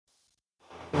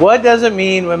What does it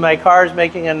mean when my car is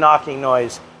making a knocking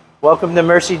noise? Welcome to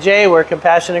Mercie J, where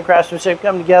compassion and craftsmanship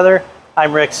come together.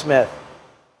 I'm Rick Smith.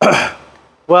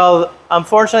 Well,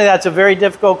 unfortunately, that's a very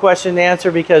difficult question to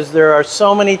answer because there are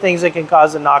so many things that can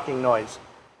cause a knocking noise.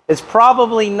 It's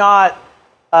probably not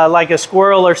like a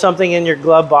squirrel or something in your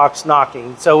glove box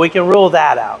knocking, so we can rule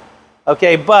that out.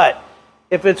 Okay, but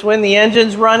if it's when the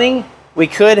engine's running, we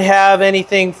could have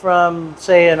anything from,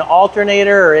 say, an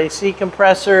alternator or AC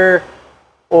compressor,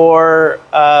 or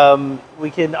we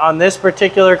can, on this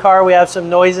particular car, we have some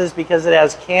noises because it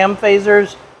has cam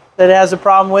phasers that it has a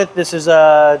problem with. This is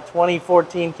a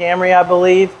 2014 Camry, I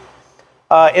believe.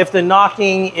 If the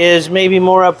knocking is maybe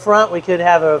more up front, we could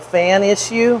have a fan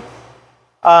issue.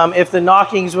 If the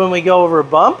knocking's when we go over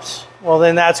bumps, well,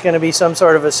 then that's going to be some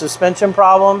sort of a suspension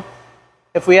problem.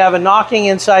 If we have a knocking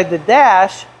inside the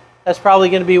dash, that's probably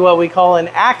going to be what we call an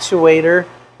actuator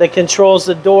that controls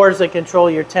the doors that control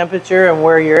your temperature and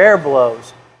where your air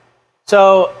blows.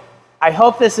 So I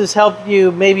hope this has helped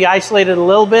you maybe isolate it a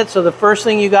little bit. So the first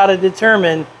thing you got to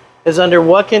determine is under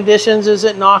what conditions is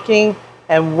it knocking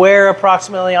and where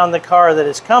approximately on the car that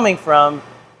it's coming from,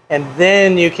 and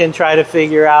then you can try to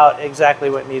figure out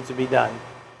exactly what needs to be done.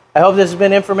 I hope this has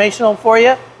been informational for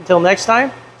you. Until next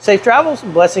time, safe travels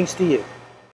and blessings to you.